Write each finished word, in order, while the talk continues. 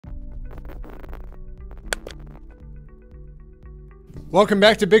Welcome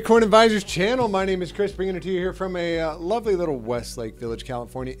back to Bitcoin Advisors channel. My name is Chris, bringing it to you here from a lovely little Westlake Village,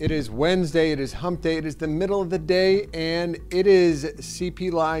 California. It is Wednesday, it is hump day, it is the middle of the day, and it is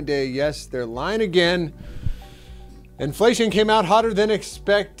CP lie day. Yes, they're lying again. Inflation came out hotter than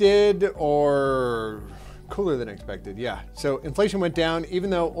expected, or cooler than expected. Yeah, so inflation went down even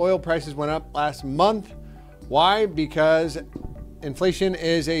though oil prices went up last month. Why? Because inflation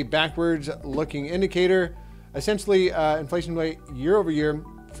is a backwards looking indicator. Essentially, inflation rate year over year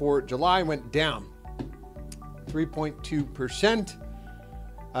for July went down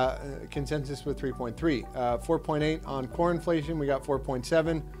 3.2%. Consensus with 3.3. 4.8 on core inflation. We got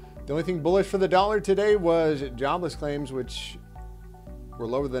 4.7. The only thing bullish for the dollar today was jobless claims, which were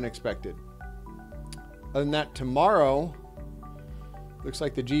lower than expected. Other than that, tomorrow looks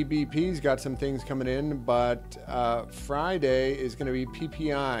like the GBP's got some things coming in, but Friday is going to be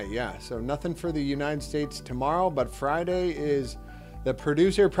PPI. Yeah, so nothing for the United States tomorrow, but Friday is the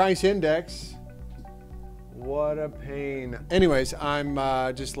producer price index. What a pain. Anyways, I'm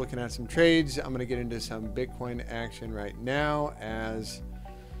just looking at some trades. I'm going to get into some Bitcoin action right now as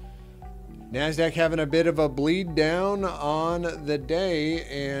NASDAQ having a bit of a bleed down on the day,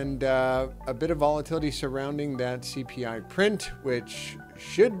 and a bit of volatility surrounding that CPI print, which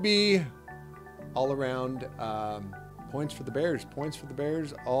should be all around points for the bears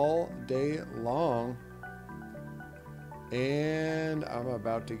all day long. And I'm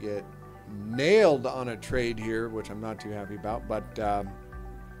about to get nailed on a trade here, which I'm not too happy about, but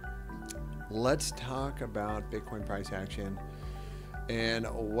let's talk about Bitcoin price action and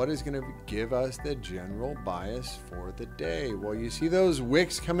what is going to give us the general bias for the day. Well, you see those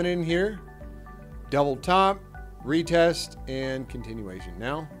wicks coming in here, double top, retest, and continuation.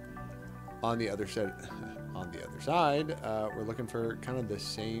 Now, on the other side, we're looking for kind of the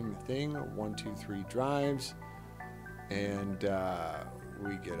same thing. 1, 2, 3 drives, and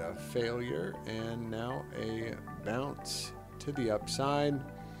we get a failure, and now a bounce to the upside.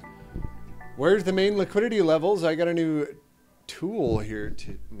 Where's the main liquidity levels? I got a new tool here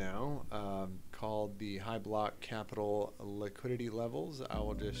now called the High Block Capital Liquidity Levels. I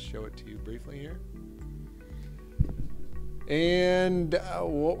will just show it to you briefly here. And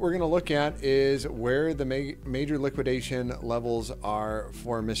what we're going to look at is where the major liquidation levels are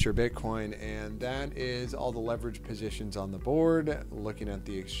for Mr. Bitcoin, and that is all the leverage positions on the board, looking at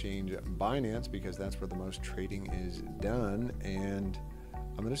the exchange Binance, because that's where the most trading is done. And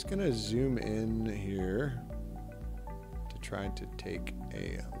I'm just going to zoom in here, trying to take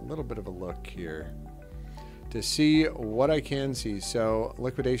a little bit of a look here to see what I can see. So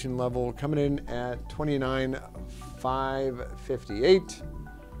liquidation level coming in at 29,558.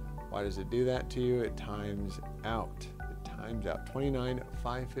 Why does it do that to you? It times out.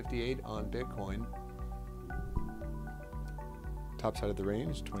 29,558 on Bitcoin. Top side of the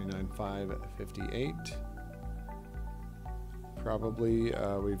range, 29,558. Probably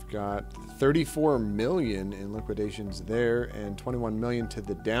we've got 34 million in liquidations there and 21 million to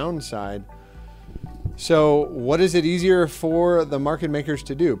the downside. So what is it easier for the market makers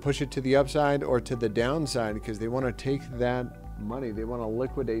to do? Push it to the upside or to the downside? Because they want to take that money. They want to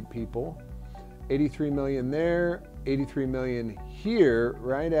liquidate people. 83 million there, 83 million here,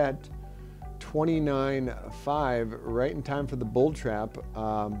 right at 29.5, right in time for the bull trap.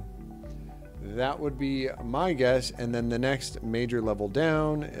 That would be my guess. And then the next major level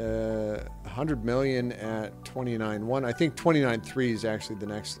down, 100 million at 29.1. I think 29.3 is actually the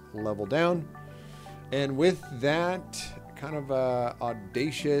next level down. And with that kind of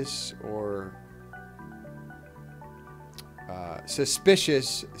audacious or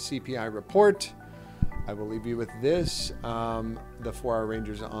suspicious CPI report, I will leave you with this, the 4-hour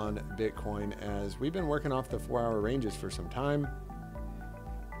ranges on Bitcoin, as we've been working off the 4-hour ranges for some time.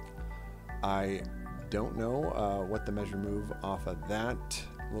 I don't know what the measure move off of that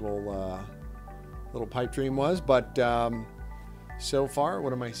little pipe dream was, but so far,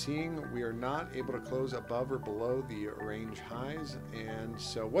 what am I seeing? We are not able to close above or below the range highs, and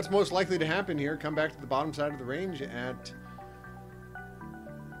so what's most likely to happen here? Come back to the bottom side of the range at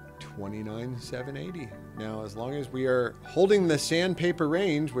 29,780. Now, as long as we are holding the sandpaper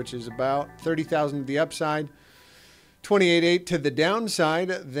range, which is about 30,000 to the upside, 28.8 to the downside,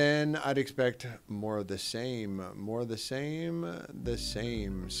 then I'd expect more of the same, the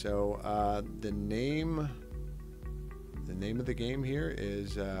same. So the name of the game here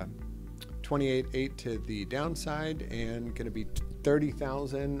is 28.8 to the downside, and going to be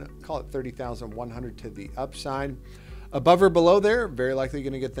 30,000, call it 30,100 to the upside. Above or below there, very likely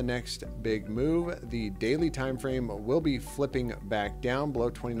going to get the next big move. The daily time frame will be flipping back down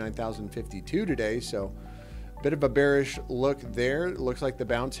below 29,052 today, so Bit of a bearish look there. It looks like the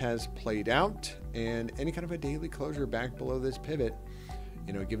bounce has played out, and any kind of a daily closure back below this pivot,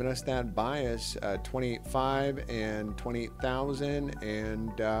 you know, giving us that bias, 28.5 and 28,000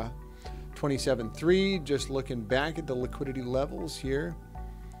 and 27.3. Just looking back at the liquidity levels here,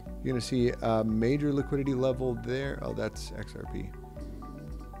 you're going to see a major liquidity level there. Oh, that's XRP.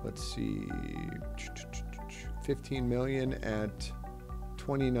 Let's see, 15 million at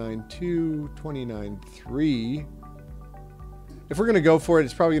 29.2, 29.3. If we're going to go for it,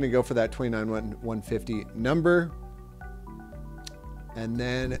 it's probably going to go for that 29.150 number, and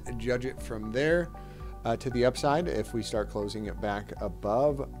then judge it from there to the upside. If we start closing it back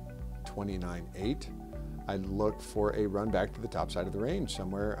above 29.8, I'd look for a run back to the top side of the range,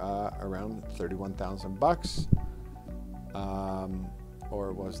 somewhere around 31,000 bucks.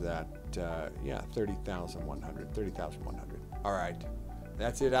 Or was that, yeah, 30,100, 30,100. All right.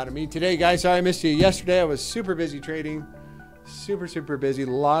 That's it out of me today, guys. Sorry I missed you yesterday. I was super busy trading. Super busy.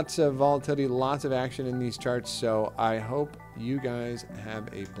 Lots of volatility, lots of action in these charts. So I hope you guys have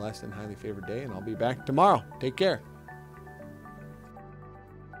a blessed and highly favored day, and I'll be back tomorrow. Take care.